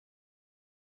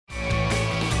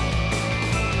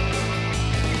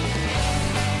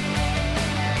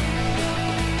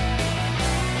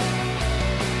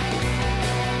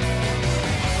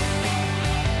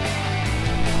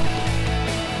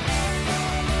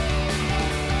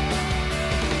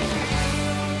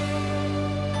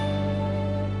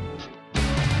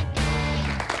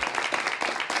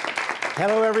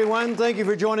Hello, everyone. Thank you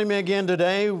for joining me again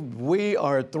today. We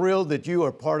are thrilled that you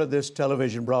are part of this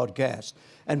television broadcast.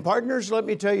 And partners, let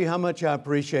me tell you how much I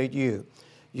appreciate you.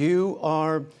 You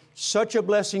are such a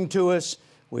blessing to us.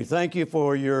 We thank you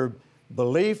for your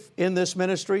belief in this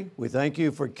ministry. We thank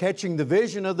you for catching the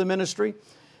vision of the ministry.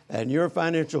 And your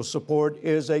financial support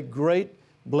is a great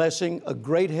blessing, a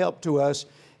great help to us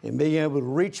in being able to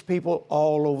reach people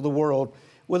all over the world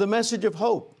with a message of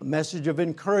hope, a message of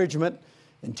encouragement,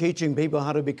 and teaching people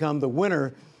how to become the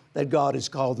winner that God has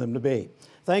called them to be.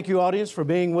 Thank you, audience, for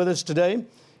being with us today.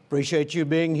 Appreciate you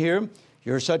being here.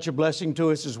 You're such a blessing to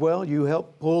us as well. You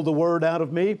help pull the word out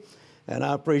of me, and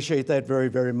I appreciate that very,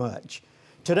 very much.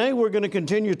 Today, we're going to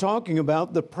continue talking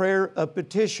about the prayer of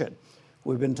petition.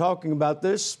 We've been talking about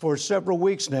this for several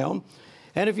weeks now.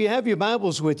 And if you have your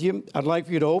Bibles with you, I'd like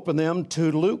for you to open them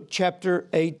to Luke chapter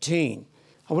 18.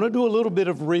 I want to do a little bit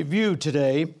of review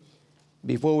today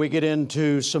before we get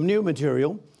into some new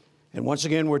material. And once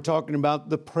again, we're talking about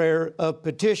the prayer of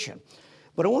petition.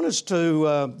 But I want us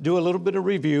to do a little bit of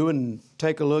review and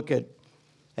take a look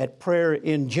at prayer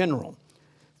in general.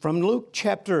 From Luke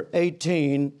chapter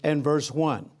 18 and verse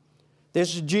 1.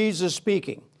 This is Jesus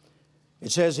speaking.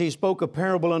 It says, He spoke a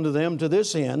parable unto them to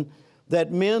this end,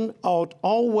 that men ought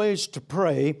always to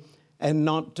pray and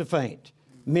not to faint.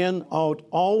 Men ought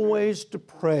always to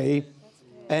pray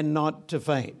and not to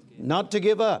faint. Not to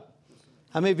give up.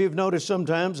 How many of you have noticed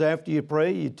sometimes after you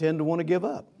pray, you tend to want to give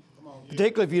up?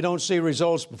 Particularly if you don't see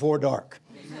results before dark.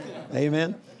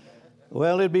 Amen?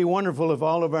 Well, it'd be wonderful if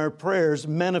all of our prayers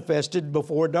manifested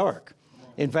before dark.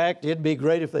 In fact, it'd be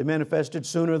great if they manifested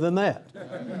sooner than that.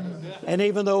 And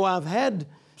even though I've had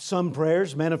some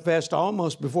prayers manifest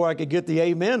almost before I could get the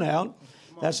amen out,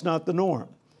 that's not the norm.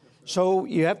 So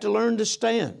you have to learn to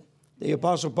stand. The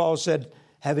Apostle Paul said,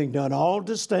 having done all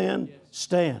to stand,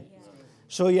 stand.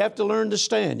 So you have to learn to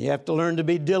stand. You have to learn to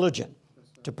be diligent,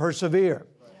 to persevere.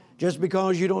 Just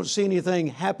because you don't see anything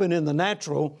happen in the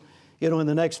natural, in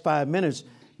the next 5 minutes,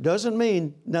 doesn't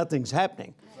mean nothing's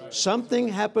happening. Something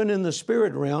happened in the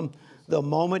spirit realm the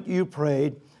moment you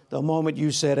prayed, the moment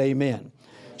you said amen.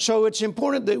 So it's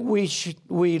important that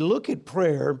we look at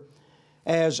prayer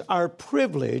as our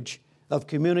privilege of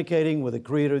communicating with the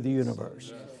Creator of the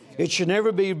universe. It should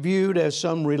never be viewed as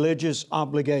some religious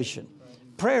obligation.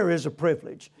 Prayer is a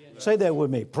privilege. Say that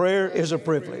with me. Prayer is a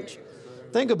privilege.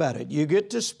 Think about it. You get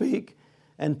to speak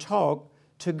and talk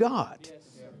to God,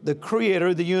 the Creator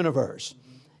of the universe.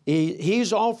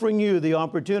 He's offering you the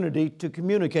opportunity to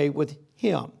communicate with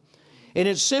Him. In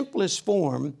its simplest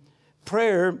form,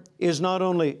 prayer is not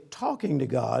only talking to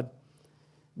God,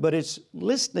 but it's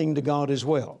listening to God as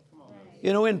well.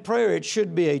 In prayer, it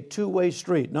should be a two-way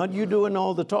street, not you doing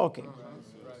all the talking.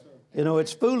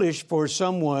 It's foolish for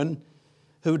someone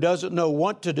who doesn't know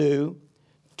what to do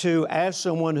to ask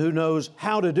someone who knows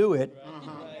how to do it,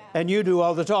 and you do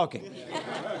all the talking.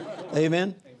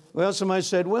 Amen? Well, somebody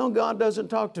said, well, God doesn't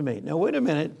talk to me. Now, wait a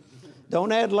minute.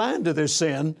 Don't add line to this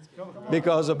sin,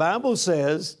 because the Bible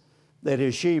says that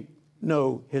His sheep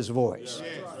know His voice.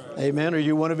 Amen? Are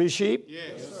you one of His sheep?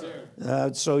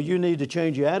 Yes. So you need to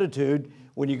change your attitude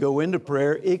when you go into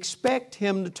prayer. Expect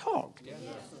Him to talk.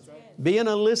 Be in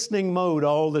a listening mode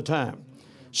all the time.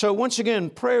 So once again,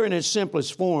 prayer in its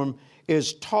simplest form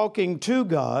is talking to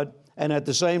God and at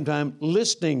the same time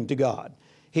listening to God.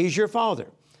 He's your Father,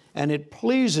 and it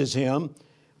pleases Him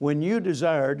when you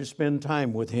desire to spend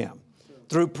time with Him.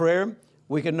 Through prayer,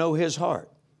 we can know His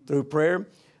heart. Through prayer,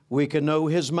 we can know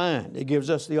His mind. It gives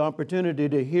us the opportunity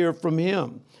to hear from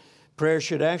Him. Prayer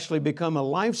should actually become a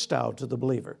lifestyle to the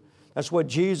believer. That's what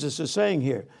Jesus is saying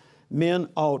here. Men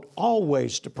ought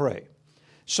always to pray.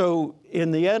 So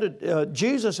in the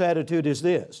Jesus' attitude is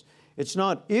this. It's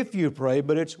not if you pray,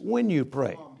 but it's when you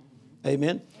pray.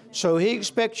 Amen? So He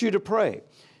expects you to pray.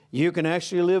 You can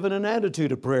actually live in an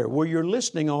attitude of prayer where you're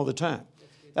listening all the time.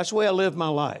 That's the way I live my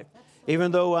life.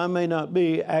 Even though I may not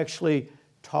be actually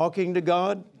talking to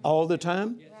God all the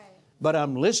time, but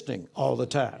I'm listening all the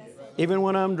time. Even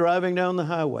when I'm driving down the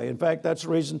highway. In fact, that's the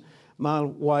reason my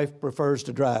wife prefers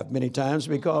to drive many times,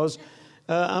 because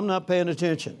I'm not paying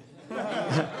attention.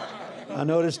 I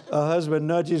noticed a husband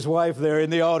nudge his wife there in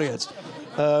the audience.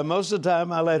 Most of the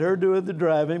time I let her do the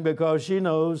driving, because she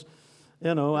knows,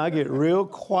 I get real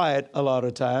quiet a lot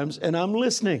of times, and I'm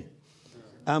listening.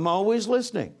 I'm always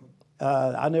listening.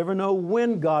 I never know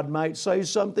when God might say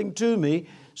something to me,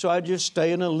 so I just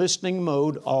stay in a listening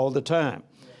mode all the time.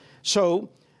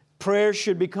 So prayer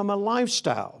should become a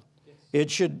lifestyle.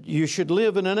 You should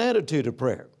live in an attitude of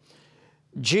prayer.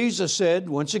 Jesus said,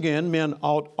 once again, men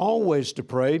ought always to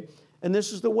pray, and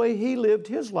this is the way He lived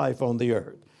His life on the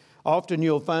earth. Often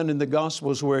you'll find in the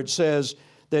Gospels where it says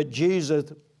that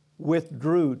Jesus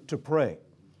withdrew to pray.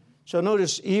 So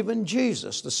notice even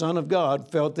Jesus, the Son of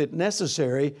God, felt it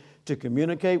necessary to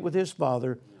communicate with His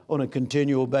Father on a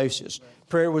continual basis.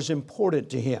 Prayer was important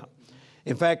to Him.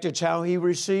 In fact, it's how He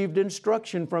received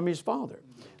instruction from His Father.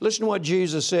 Listen to what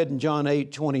Jesus said in John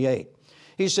 8:28.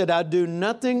 He said, I do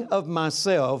nothing of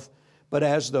myself, but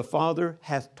as the Father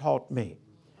hath taught me.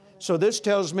 So this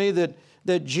tells me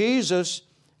that Jesus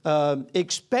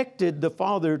expected the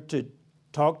Father to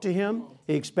talk to Him.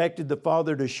 He expected the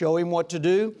Father to show Him what to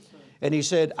do. And He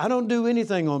said, I don't do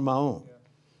anything on my own.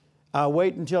 I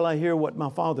wait until I hear what my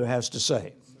Father has to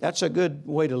say. That's a good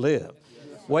way to live.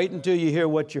 Wait until you hear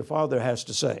what your Father has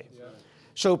to say.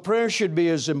 So prayer should be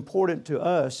as important to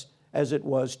us as it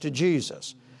was to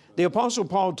Jesus. The Apostle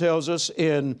Paul tells us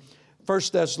in 1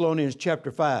 Thessalonians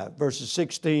chapter 5, verses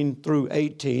 16 through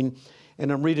 18,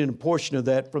 and I'm reading a portion of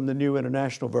that from the New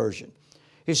International Version.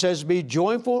 He says, be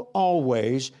joyful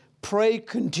always, pray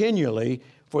continually,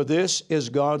 for this is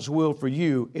God's will for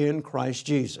you in Christ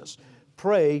Jesus.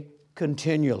 Pray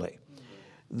continually.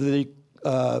 The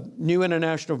New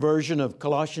International Version of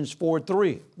Colossians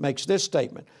 4:3 makes this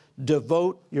statement,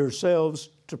 devote yourselves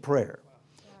to prayer.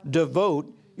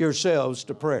 Devote yourselves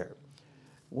to prayer.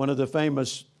 One of the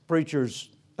famous preachers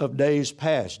of days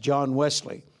past, John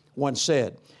Wesley, once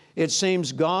said, it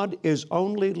seems God is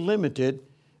only limited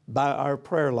by our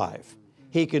prayer life.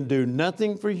 He can do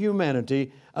nothing for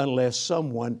humanity unless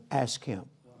someone asks Him.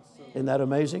 Isn't that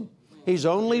amazing? He's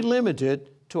only limited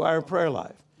to our prayer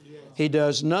life. He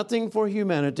does nothing for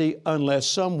humanity unless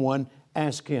someone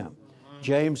asks Him.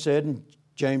 James said in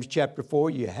James chapter 4,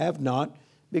 you have not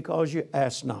because you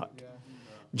ask not.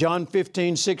 John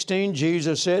 15:16,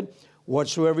 Jesus said,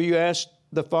 whatsoever you ask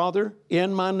the Father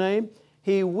in my name,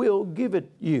 He will give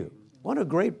it you. What a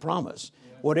great promise.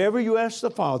 Whatever you ask the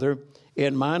Father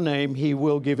in my name, He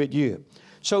will give it you.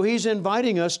 So He's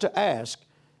inviting us to ask.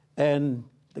 And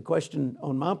the question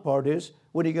on my part is,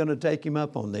 when are you going to take Him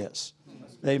up on this?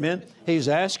 Amen. He's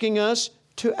asking us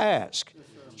to ask.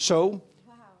 So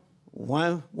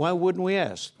why wouldn't we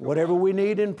ask? Whatever we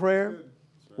need in prayer,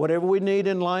 whatever we need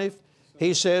in life,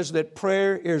 He says that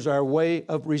prayer is our way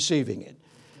of receiving it.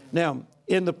 Now,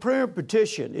 in the prayer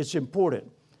petition, it's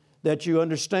important that you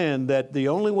understand that the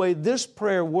only way this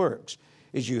prayer works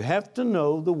is you have to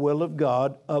know the will of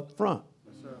God up front.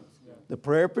 The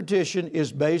prayer petition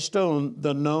is based on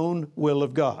the known will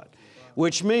of God,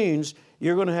 which means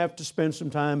you're going to have to spend some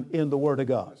time in the Word of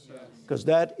God, because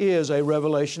that is a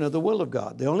revelation of the will of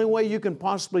God. The only way you can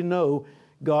possibly know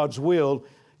God's will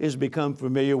is become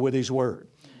familiar with His Word.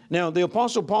 Now, the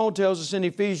Apostle Paul tells us in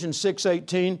Ephesians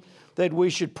 6:18 that we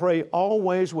should pray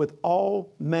always with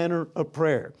all manner of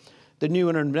prayer. The New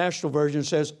International Version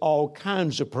says all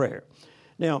kinds of prayer.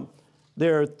 Now,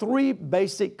 there are three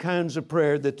basic kinds of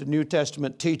prayer that the New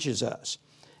Testament teaches us,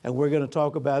 and we're going to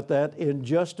talk about that in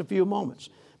just a few moments.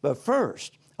 But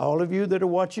first, all of you that are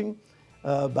watching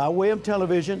by way of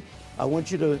television, I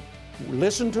want you to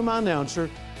listen to my announcer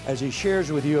as he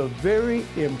shares with you a very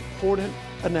important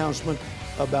announcement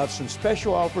about some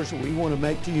special offers that we want to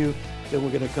make to you. Then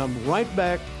we're going to come right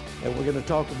back and we're going to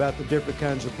talk about the different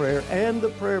kinds of prayer and the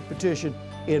prayer petition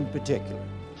in particular.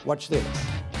 Watch this.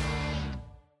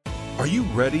 Are you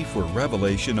ready for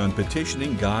revelation on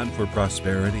petitioning God for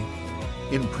prosperity?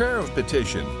 In Prayer of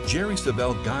Petition, Jerry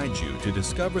Savelle guides you to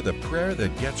discover the prayer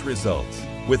that gets results.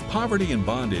 With poverty and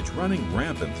bondage running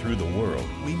rampant through the world,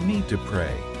 we need to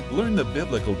pray. Learn the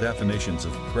biblical definitions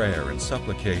of prayer and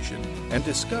supplication, and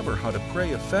discover how to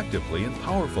pray effectively and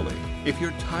powerfully. If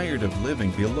you're tired of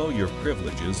living below your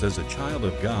privileges as a child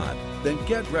of God, then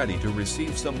get ready to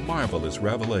receive some marvelous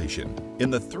revelation. In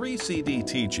the 3-CD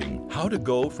teaching, How to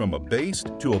Go from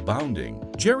Abased to Abounding,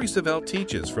 Jerry Savelle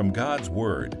teaches from God's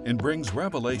Word and brings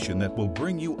revelation that will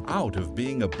bring you out of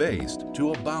being abased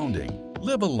to abounding.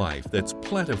 Live a life that's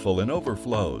plentiful and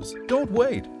overflows. Don't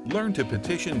wait. Learn to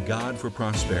petition God for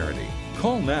prosperity.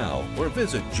 Call now or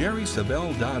visit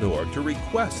jerrysavelle.org to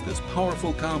request this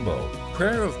powerful combo,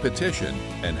 Prayer of Petition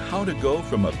and How to Go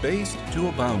from Abased to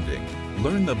Abounding.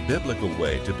 Learn the biblical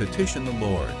way to petition the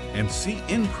Lord and see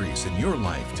increase in your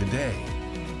life today.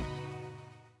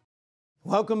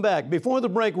 Welcome back. Before the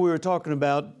break, we were talking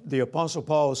about the Apostle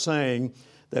Paul saying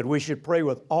that we should pray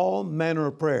with all manner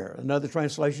of prayer. Another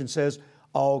translation says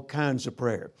all kinds of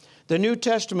prayer. The New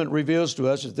Testament reveals to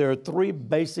us that there are three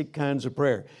basic kinds of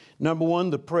prayer. Number one,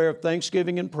 the prayer of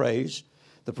thanksgiving and praise.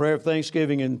 The prayer of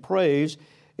thanksgiving and praise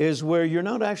is where you're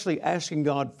not actually asking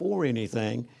God for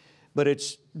anything, but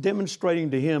it's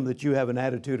demonstrating to Him that you have an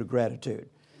attitude of gratitude.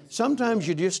 Sometimes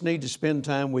you just need to spend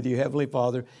time with your Heavenly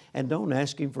Father and don't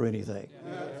ask Him for anything.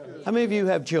 How many of you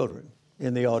have children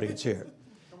in the audience here?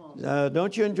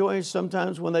 Don't you enjoy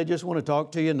sometimes when they just want to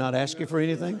talk to you and not ask you for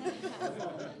anything?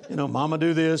 You know, Mama,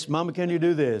 do this. Mama, can you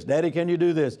do this? Daddy, can you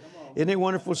do this? Isn't it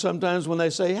wonderful sometimes when they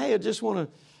say, hey, I just want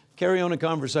to carry on a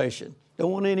conversation.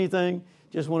 Don't want anything.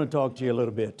 Just want to talk to you a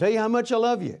little bit. Tell you how much I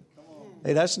love you.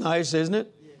 Hey, that's nice, isn't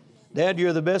it? Dad,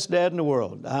 you're the best dad in the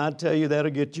world. I tell you,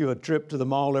 that'll get you a trip to the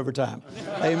mall every time.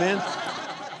 Amen?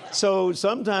 So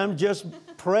sometimes just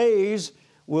praise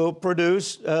will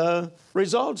produce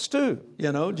results too.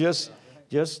 You know, just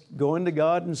going to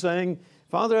God and saying,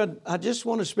 Father, I just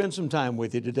want to spend some time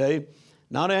with you today,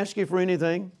 not ask you for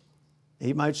anything.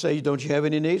 He might say, don't you have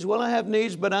any needs? Well, I have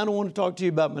needs, but I don't want to talk to you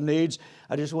about my needs.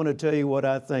 I just want to tell you what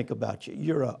I think about you.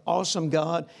 You're an awesome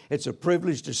God. It's a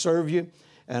privilege to serve you.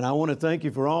 And I want to thank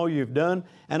you for all you've done.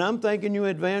 And I'm thanking you in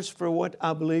advance for what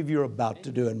I believe you're about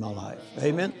to do in my life.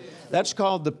 Amen? That's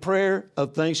called the prayer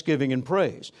of thanksgiving and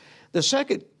praise. The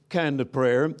second kind of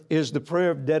prayer is the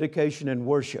prayer of dedication and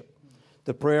worship.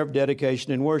 The prayer of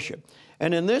dedication and worship.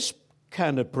 And in this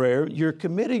kind of prayer, you're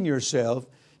committing yourself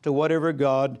to whatever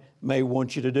God may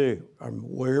want you to do or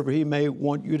wherever He may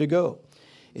want you to go.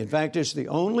 In fact, it's the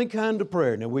only kind of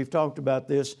prayer. Now, we've talked about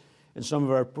this in some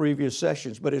of our previous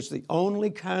sessions, but it's the only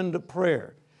kind of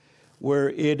prayer where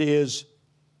it is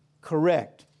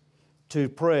correct to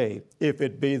pray, if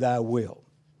it be thy will.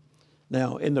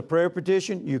 Now, in the prayer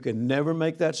petition, you can never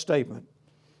make that statement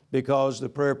because the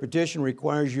prayer petition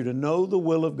requires you to know the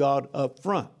will of God up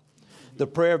front. The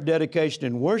prayer of dedication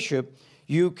and worship,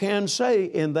 you can say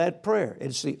in that prayer.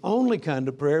 It's the only kind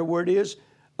of prayer where it is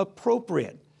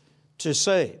appropriate to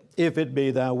say, if it be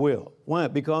thy will. Why?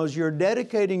 Because you're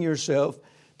dedicating yourself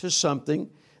to something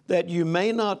that you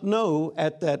may not know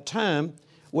at that time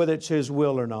whether it's His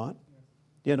will or not.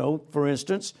 You know, for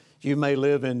instance, you may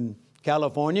live in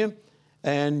California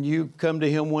and you come to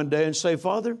Him one day and say,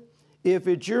 Father, if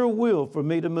it's your will for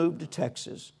me to move to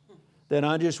Texas, then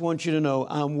I just want you to know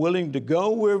I'm willing to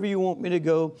go wherever you want me to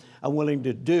go. I'm willing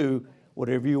to do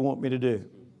whatever you want me to do.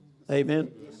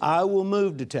 Amen? I will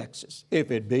move to Texas if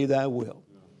it be thy will.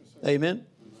 Amen?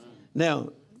 Now,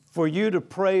 for you to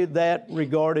pray that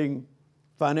regarding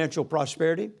financial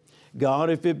prosperity, God,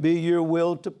 if it be your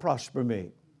will to prosper me,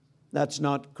 that's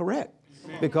not correct.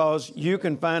 Because you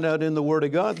can find out in the Word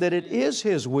of God that it is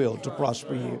His will to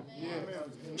prosper you.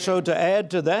 So to add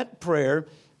to that prayer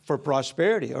for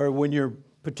prosperity, or when you're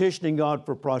petitioning God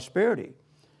for prosperity,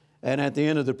 and at the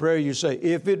end of the prayer you say,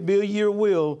 if it be your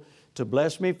will to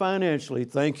bless me financially,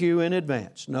 thank you in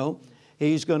advance. No,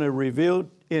 He's going to reveal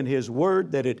in His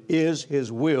Word that it is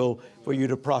His will for you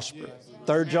to prosper.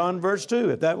 3 John verse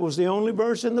 2, if that was the only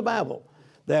verse in the Bible,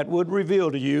 that would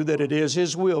reveal to you that it is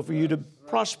His will for you to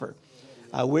prosper.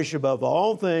 I wish above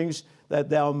all things that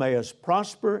thou mayest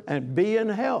prosper and be in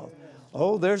health.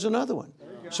 Oh, there's another one.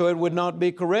 So it would not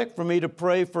be correct for me to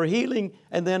pray for healing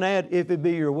and then add, if it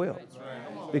be your will.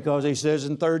 Because He says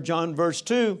in 3 John verse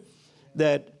 2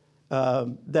 that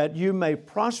you may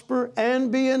prosper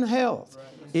and be in health,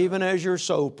 even as your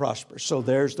soul prospers. So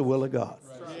there's the will of God.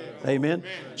 Amen.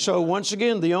 So once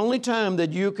again, the only time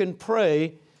that you can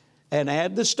pray and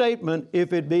add the statement,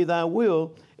 if it be thy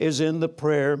will, is in the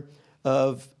prayer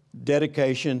of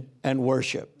dedication and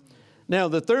worship. Now,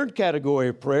 the third category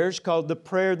of prayer is called the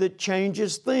prayer that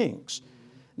changes things.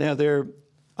 Now,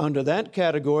 under that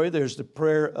category, there's the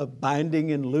prayer of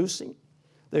binding and loosing.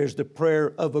 There's the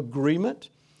prayer of agreement.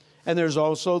 And there's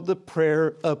also the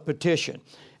prayer of petition.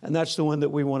 And that's the one that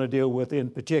we want to deal with in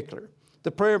particular.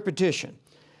 The prayer of petition.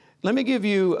 Let me give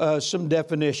you some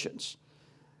definitions.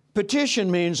 Petition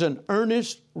means an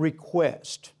earnest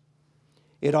request.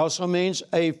 It also means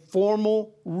a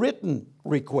formal written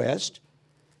request.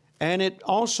 And it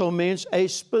also means a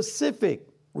specific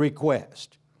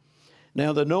request.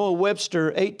 Now, the Noah Webster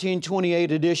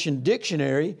 1828 edition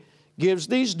dictionary gives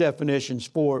these definitions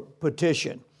for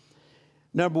petition.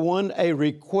 Number one, a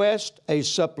request, a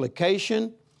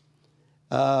supplication,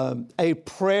 a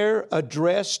prayer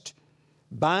addressed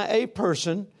by a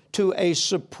person to a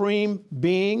supreme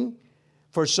being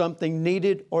for something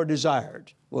needed or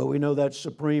desired. Well, we know that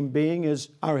supreme being is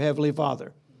our Heavenly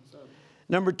Father.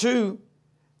 Number two,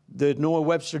 the Noah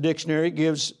Webster Dictionary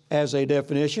gives as a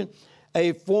definition,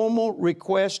 a formal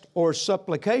request or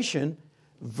supplication,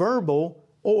 verbal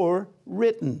or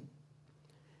written.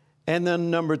 And then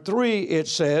number three, it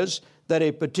says that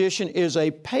a petition is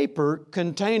a paper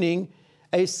containing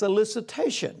a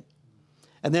solicitation.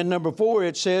 And then number four,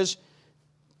 it says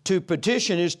to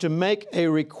petition is to make a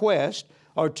request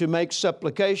or to make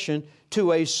supplication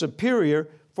to a superior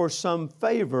for some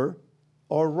favor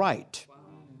or write.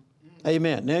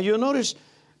 Amen. Now you'll notice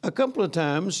a couple of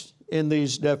times in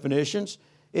these definitions,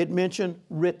 it mentioned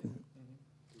written.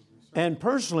 And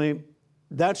personally,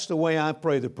 that's the way I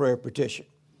pray the prayer petition.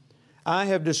 I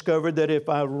have discovered that if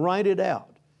I write it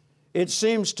out, it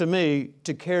seems to me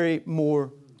to carry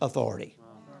more authority.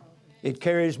 It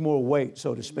carries more weight,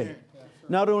 so to speak.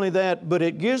 Not only that, but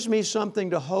it gives me something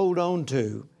to hold on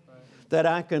to that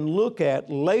I can look at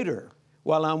later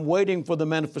while I'm waiting for the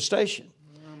manifestation.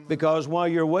 Because while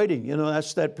you're waiting,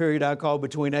 that's that period I call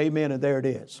between amen and there it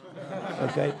is.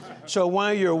 Okay? So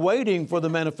while you're waiting for the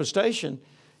manifestation,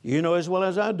 you know as well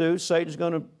as I do, Satan's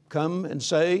going to come and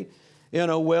say,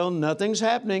 well, nothing's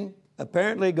happening.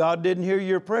 Apparently God didn't hear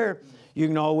your prayer. You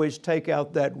can always take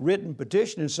out that written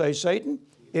petition and say, Satan,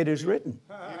 it is written.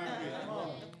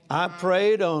 I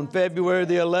prayed on February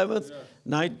the 11th,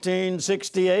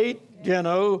 1968,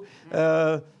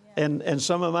 and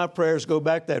some of my prayers go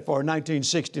back that far,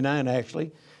 1969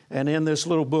 actually. And in this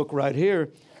little book right here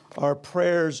are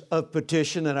prayers of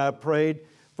petition that I prayed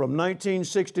from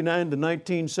 1969 to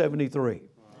 1973.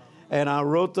 And I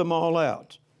wrote them all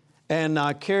out. And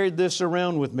I carried this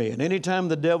around with me. And anytime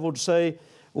the devil would say,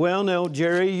 well, no,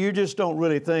 Jerry, you just don't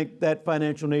really think that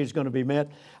financial need is going to be met,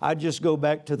 I just go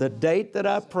back to the date that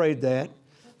I prayed that,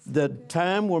 the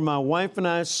time where my wife and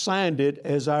I signed it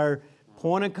as our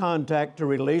point of contact to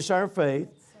release our faith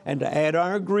and to add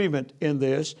our agreement in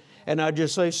this. And I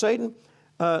just say, Satan,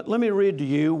 let me read to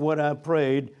you what I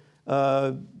prayed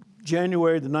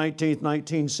January the 19th,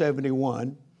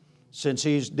 1971, since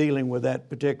he's dealing with that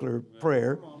particular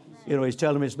prayer. He's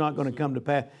telling me it's not going to come to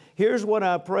pass. Here's what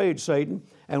I prayed, Satan,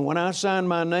 and when I signed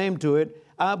my name to it,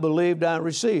 I believed I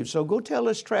received. So go tell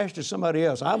this trash to somebody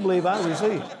else. I believe I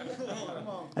received.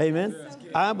 Amen?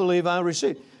 I believe I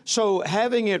received. So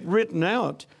having it written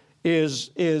out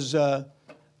is a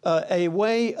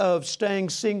way of staying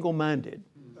single-minded,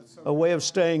 a way of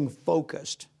staying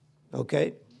focused,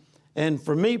 okay? And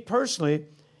for me personally,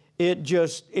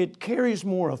 it carries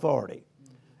more authority.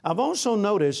 I've also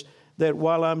noticed that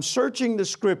while I'm searching the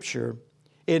Scripture,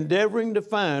 endeavoring to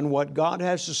find what God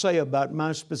has to say about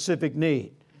my specific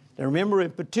need. Now remember, a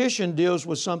petition deals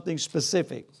with something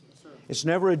specific. It's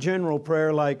never a general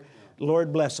prayer like,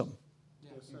 Lord bless them.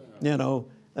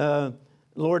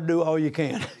 Lord do all you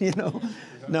can.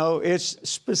 No, it's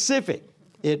specific.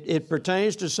 It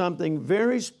pertains to something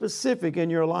very specific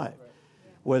in your life,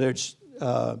 whether it's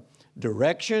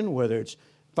direction, whether it's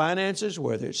finances,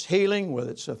 whether it's healing,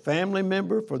 whether it's a family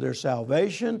member for their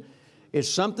salvation. It's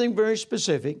something very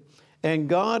specific, and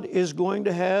God is going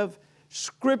to have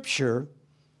Scripture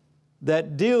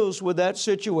that deals with that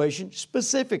situation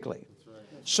specifically.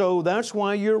 So that's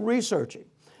why you're researching.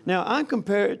 Now, I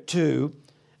compare it to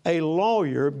a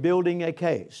lawyer building a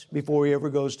case before he ever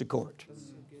goes to court.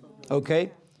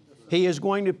 Okay? He is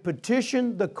going to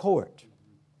petition the court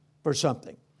for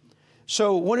something.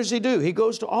 So what does he do? He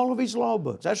goes to all of his law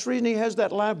books. That's the reason he has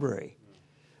that library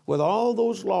with all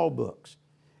those law books.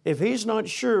 If he's not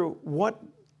sure what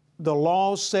the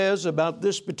law says about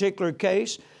this particular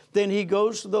case, then he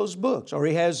goes to those books, or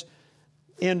he has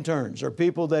interns or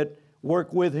people that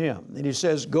work with him. And he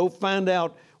says, go find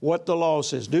out what the law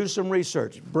says. Do some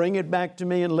research. Bring it back to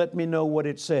me and let me know what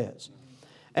it says.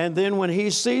 And then when he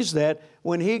sees that,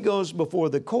 when he goes before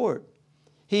the court,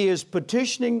 he is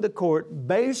petitioning the court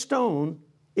based on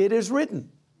it is written.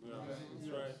 Yeah.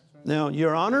 Right. Now,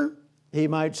 Your Honor, he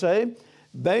might say,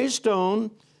 based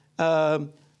on the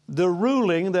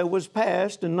ruling that was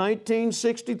passed in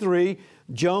 1963,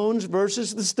 Jones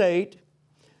versus the state,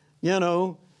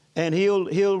 and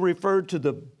he'll refer to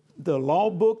the law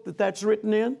book that's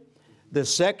written in, the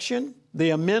section,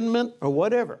 the amendment, or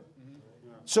whatever.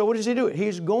 So what does he do?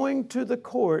 He's going to the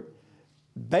court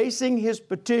basing his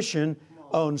petition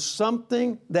on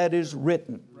something that is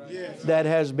written, that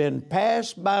has been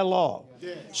passed by law.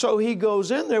 So he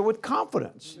goes in there with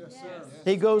confidence.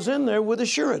 He goes in there with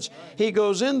assurance. He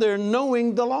goes in there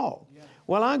knowing the law.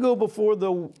 Well, I go before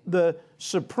the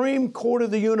Supreme Court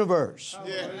of the universe,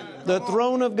 the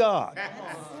throne of God,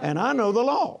 and I know the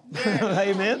law.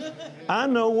 Amen. I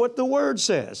know what the Word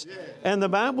says. And the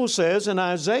Bible says in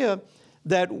Isaiah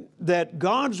that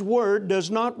God's Word does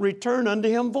not return unto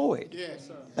Him void.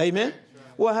 Amen.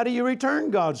 Well, how do you return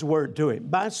God's Word to Him?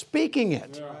 By speaking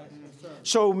it.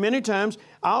 So many times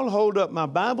I'll hold up my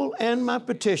Bible and my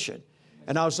petition,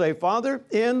 and I'll say, Father,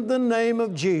 in the name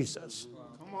of Jesus,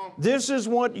 this is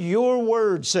what your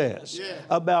Word says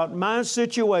about my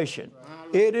situation.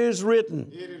 It is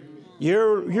written.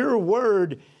 Your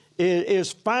Word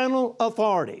is final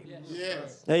authority.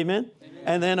 Yes. Amen?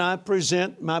 And then I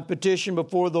present my petition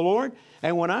before the Lord.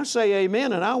 And when I say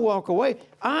amen and I walk away,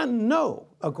 I know,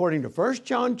 according to 1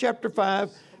 John chapter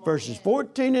 5, verses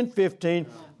 14 and 15,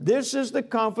 this is the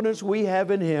confidence we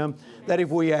have in Him, that if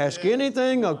we ask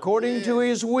anything according to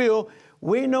His will,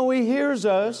 we know He hears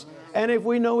us. And if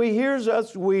we know He hears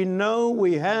us, we know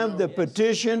we have the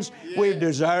petitions we've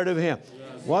desired of Him.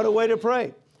 What a way to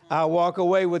pray. I walk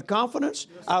away with confidence.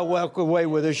 I walk away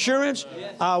with assurance.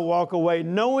 I walk away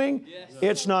knowing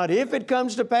it's not if it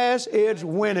comes to pass, it's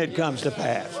when it comes to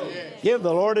pass. Give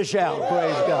the Lord a shout.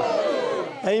 Praise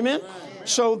God. Amen.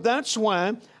 So that's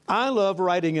why I love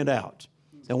writing it out.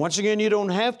 And once again, you don't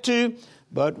have to,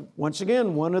 but once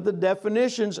again, one of the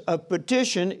definitions of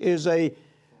petition is a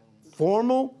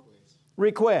formal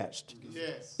request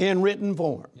in written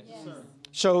form.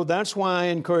 So that's why I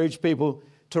encourage people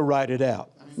to write it out.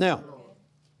 Now,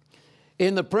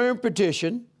 in the prayer and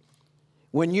petition,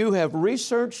 when you have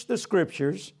researched the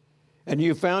Scriptures and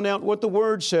you found out what the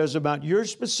Word says about your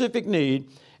specific need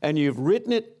and you've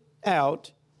written it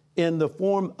out in the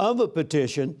form of a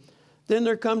petition, then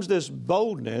there comes this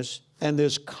boldness and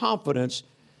this confidence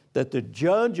that the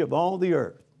Judge of all the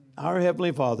earth, our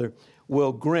Heavenly Father,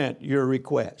 will grant your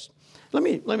request. Let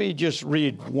me just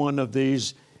read one of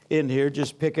these in here,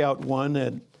 just pick out one,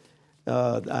 and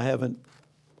I haven't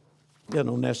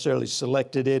necessarily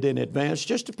selected it in advance,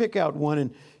 just to pick out one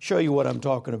and show you what I'm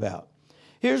talking about.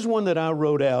 Here's one that I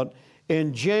wrote out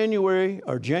in January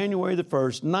the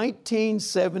 1st,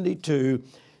 1972,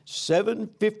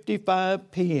 7:55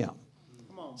 p.m.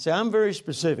 See, I'm very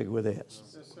specific with this.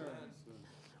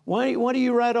 Why do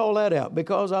you write all that out?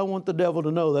 Because I want the devil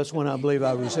to know that's when I believe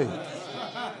I receive it.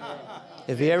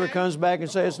 If he ever comes back and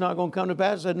says it's not going to come to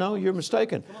pass, I said, no, you're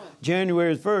mistaken.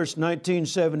 January 1st,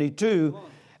 1972,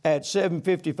 at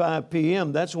 7:55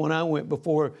 p.m., that's when I went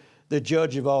before the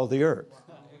Judge of all the earth.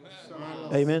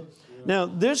 Amen. Now,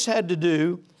 this had to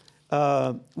do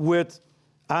with,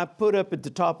 I put up at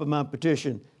the top of my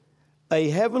petition, a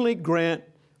heavenly grant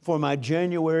for my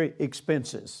January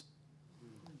expenses.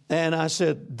 And I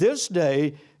said, this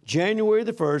day, January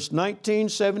the 1st,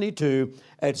 1972,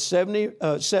 at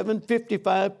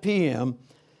 7:55 p.m.,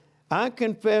 I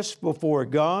confess before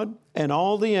God and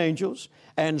all the angels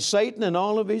and Satan and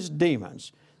all of his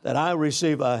demons that I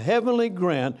receive a heavenly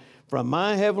grant from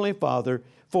my Heavenly Father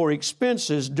for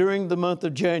expenses during the month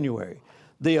of January.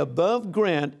 The above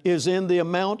grant is in the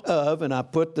amount of, and I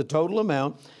put the total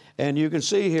amount, and you can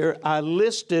see here, I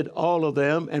listed all of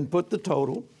them and put the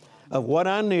total of what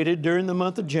I needed during the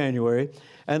month of January.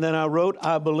 And then I wrote,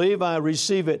 I believe I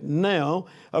receive it now,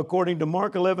 according to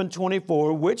Mark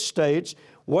 11:24, which states,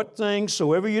 what things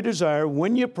soever you desire,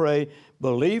 when you pray,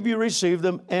 believe you receive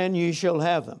them, and ye shall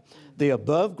have them. The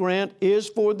above grant is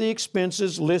for the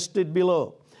expenses listed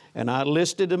below. And I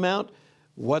listed them out,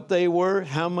 what they were,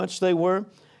 how much they were.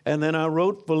 And then I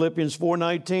wrote, Philippians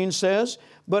 4:19 says,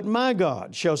 but my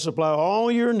God shall supply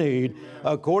all your need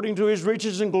according to His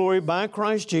riches and glory by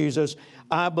Christ Jesus.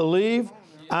 I believe,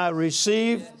 I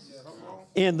receive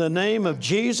in the name of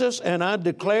Jesus, and I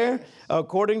declare,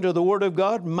 according to the Word of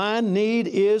God, my need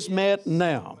is met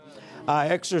now. I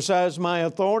exercise my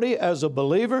authority as a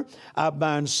believer. I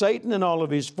bind Satan and all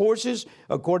of his forces,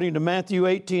 according to Matthew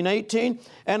 18:18,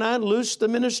 and I loose the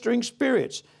ministering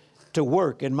spirits to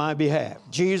work in my behalf.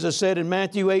 Jesus said in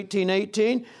Matthew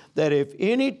 18:18 that if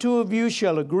any two of you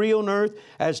shall agree on earth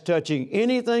as touching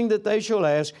anything that they shall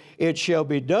ask, it shall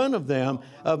be done of them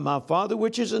of my Father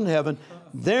which is in heaven.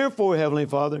 Therefore, Heavenly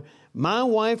Father, my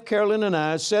wife Carolyn and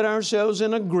I set ourselves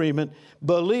in agreement,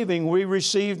 believing we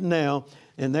receive now,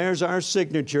 and there's our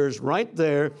signatures right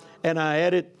there, and I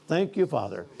added, thank you,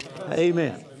 Father.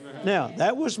 Amen. Now,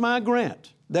 that was my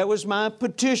grant. That was my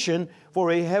petition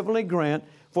for a heavenly grant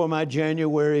for my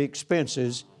January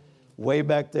expenses way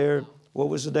back there. What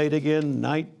was the date again?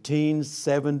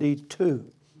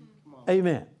 1972.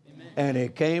 Amen. And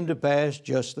it came to pass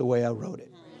just the way I wrote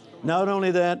it. Not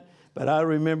only that, but I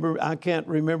can't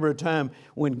remember a time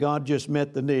when God just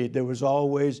met the need. There was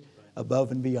always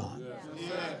above and beyond.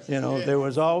 You know, there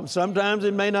was sometimes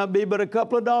it may not be but a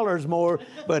couple of dollars more,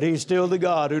 but He's still the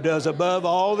God who does above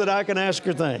all that I can ask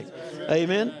or think.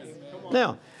 Amen?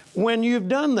 Now, when you've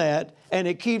done that and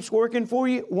it keeps working for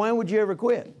you, why would you ever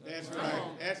quit? That's right.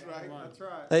 That's right. That's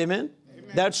right. Amen?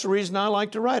 That's the reason I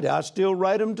like to write it. I still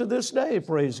write them to this day,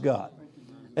 praise God.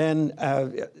 And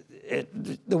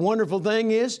the wonderful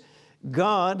thing is,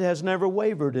 God has never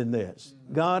wavered in this.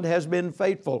 God has been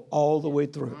faithful all the way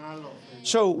through.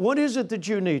 So what is it that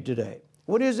you need today?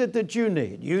 What is it that you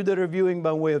need? You that are viewing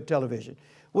by way of television.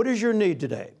 What is your need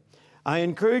today? I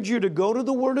encourage you to go to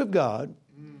the Word of God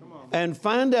and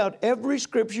find out every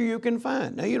scripture you can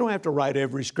find. Now, you don't have to write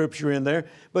every scripture in there,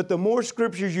 but the more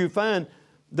scriptures you find,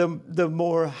 the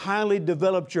more highly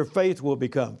developed your faith will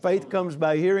become. Faith comes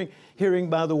by hearing, hearing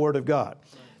by the Word of God.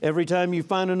 Every time you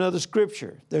find another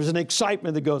scripture, there's an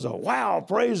excitement that goes, oh, wow,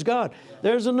 praise God.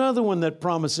 There's another one that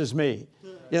promises me,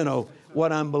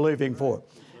 what I'm believing for.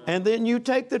 And then you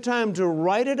take the time to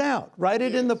write it out. Write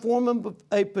it in the form of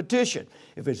a petition.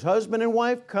 If it's husband and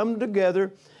wife, come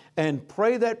together and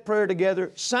pray that prayer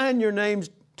together. Sign your names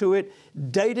to it,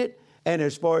 date it, and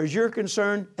as far as you're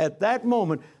concerned, at that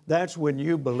moment, that's when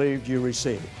you believed you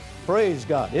received. Praise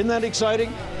God. Isn't that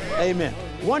exciting? Amen.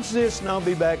 Watch this, and I'll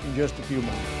be back in just a few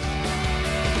moments.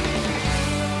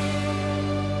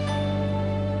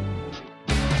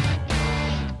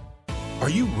 Are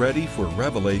you ready for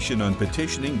revelation on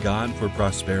petitioning God for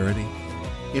prosperity?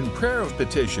 In Prayer of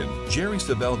Petition, Jerry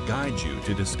Savelle guides you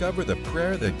to discover the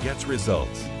prayer that gets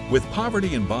results. With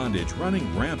poverty and bondage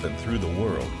running rampant through the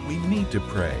world, we need to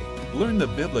pray. Learn the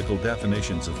biblical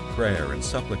definitions of prayer and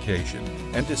supplication,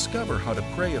 and discover how to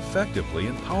pray effectively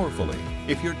and powerfully.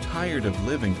 If you're tired of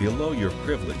living below your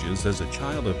privileges as a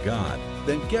child of God,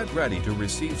 then get ready to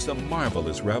receive some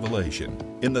marvelous revelation.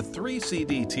 In the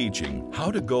 3-CD teaching, How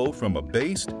to Go from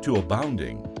Abased to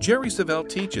Abounding, Jerry Savelle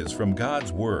teaches from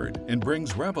God's Word and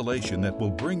brings revelation that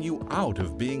will bring you out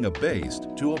of being abased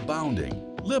to abounding.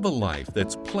 Live a life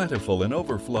that's plentiful and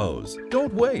overflows.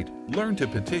 Don't wait. Learn to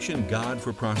petition God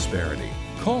for prosperity.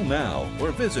 Call now or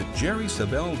visit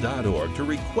jerrysavelle.org to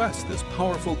request this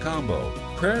powerful combo,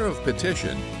 Prayer of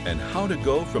Petition and How to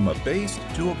Go from Abased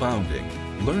to Abounding.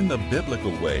 Learn the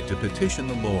biblical way to petition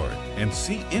the Lord and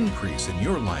see increase in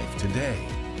your life today.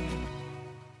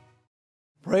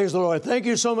 Praise the Lord. Thank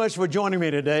you so much for joining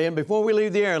me today. And before we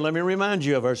leave the air, let me remind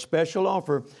you of our special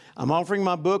offer. I'm offering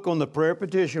my book on the prayer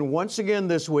petition once again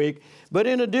this week, but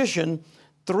in addition,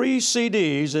 3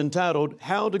 CDs entitled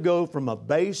How to Go from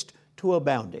Abased to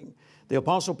Abounding. The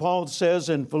Apostle Paul says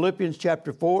in Philippians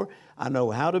chapter 4, I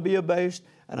know how to be abased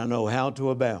and I know how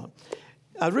to abound.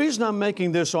 The reason I'm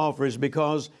making this offer is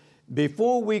because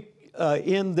before we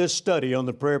end this study on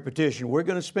the prayer petition, we're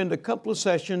going to spend a couple of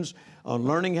sessions on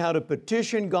learning how to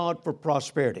petition God for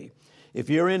prosperity. If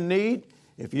you're in need,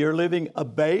 if you're living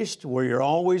abased, where you're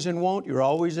always in want, you're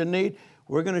always in need,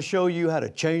 we're going to show you how to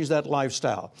change that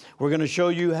lifestyle. We're going to show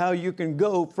you how you can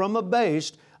go from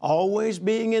abased, always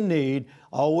being in need,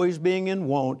 always being in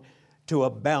want, to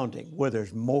abounding, where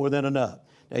there's more than enough.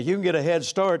 Now, you can get a head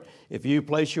start if you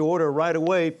place your order right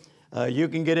away. You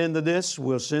can get into this.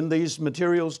 We'll send these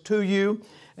materials to you,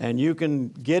 and you can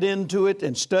get into it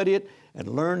and study it and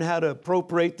learn how to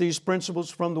appropriate these principles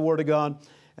from the Word of God.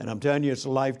 And I'm telling you, it's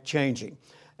life-changing.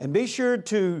 And be sure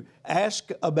to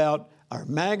ask about our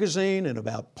magazine and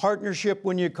about partnership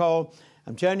when you call.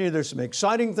 I'm telling you, there's some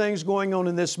exciting things going on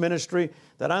in this ministry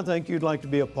that I think you'd like to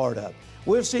be a part of.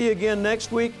 We'll see you again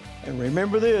next week. And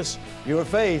remember this, your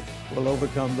faith will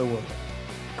overcome the world.